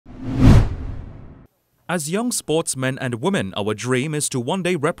As young sportsmen and women, our dream is to one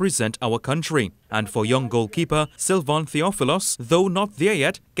day represent our country. And for young goalkeeper Sylvan Theophilos, though not there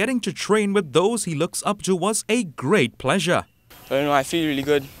yet, getting to train with those he looks up to was a great pleasure. Well, I feel really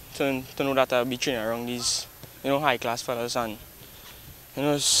good to know that I'll be training around these, high-class fellas, and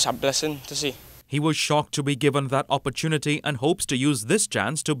it's a blessing to see. He was shocked to be given that opportunity and hopes to use this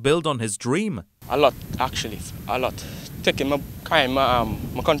chance to build on his dream. A lot, actually, a lot. Taking my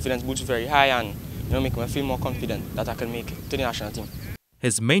confidence boosts very high and make me feel more confident that I can make it to the national team.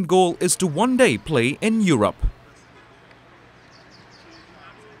 His main goal is to one day play in Europe.